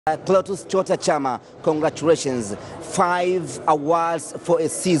Clatous Chama, congratulations. 5 awards for a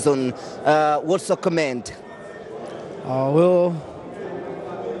season. What's your comment? Well,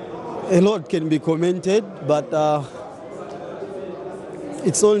 a lot can be commented, but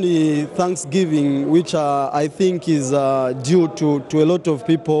it's only Thanksgiving, which I think is due to a lot of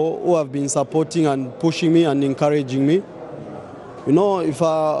people who have been supporting and pushing me and encouraging me. You know, if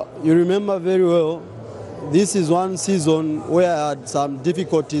you remember very well, this is one season where I had some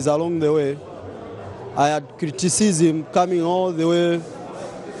difficulties along the way. I had criticism coming all the way,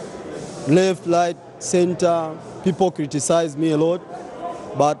 left, right, center. People criticized me a lot,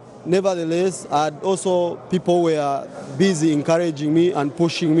 but nevertheless, I had also people were busy encouraging me and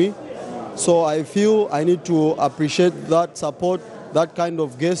pushing me. So I feel I need to appreciate that support, that kind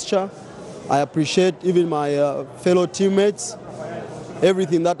of gesture. I appreciate even my fellow teammates.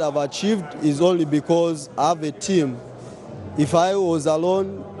 Everything that I've achieved is only because I have a team. If I was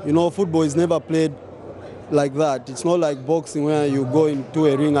alone, you know, football is never played like that. It's not like boxing where you go into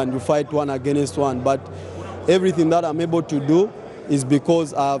a ring and you fight one against one. But everything that I'm able to do is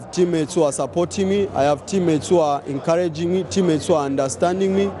because I have teammates who are supporting me. I have teammates who are encouraging me, teammates who are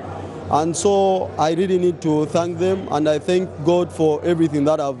understanding me. And so I really need to thank them, and I thank God for everything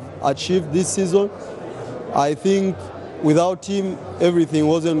that I've achieved this season. I think without him, everything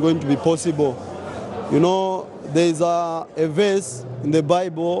wasn't going to be possible. You know, there's a verse in the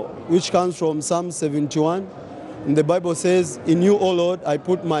Bible which comes from Psalm 71. And the Bible says, "In you, O Lord, I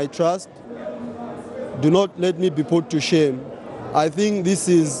put my trust. Do not let me be put to shame." I think this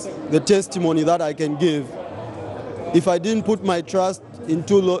is the testimony that I can give. If I didn't put my trust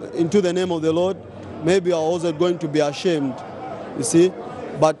into the name of the Lord, maybe I wasn't going to be ashamed, you see.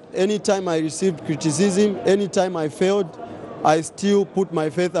 But anytime I received criticism, anytime I failed, I still put my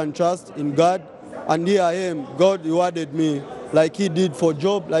faith and trust in God. And here I am. God rewarded me like he did for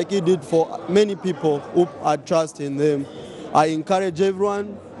Job, like he did for many people who had trust in them. I encourage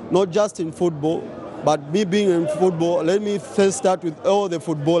everyone, not just in football, but me being in football, let me first start with all the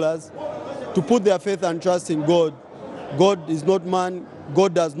footballers to put their faith and trust in God. God is not man.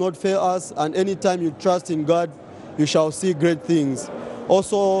 God does not fail us. And anytime you trust in God, you shall see great things.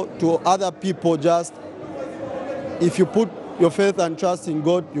 Also, to other people, just if you put your faith and trust in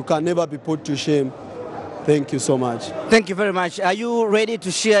God, you can never be put to shame. Thank you so much. Thank you very much. Are you ready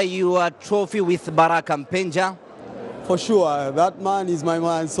to share your trophy with Baraka Mpenja? For sure. That man is my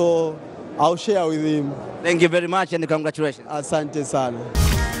man, so I'll share with him. Thank you very much and congratulations. Asante sana.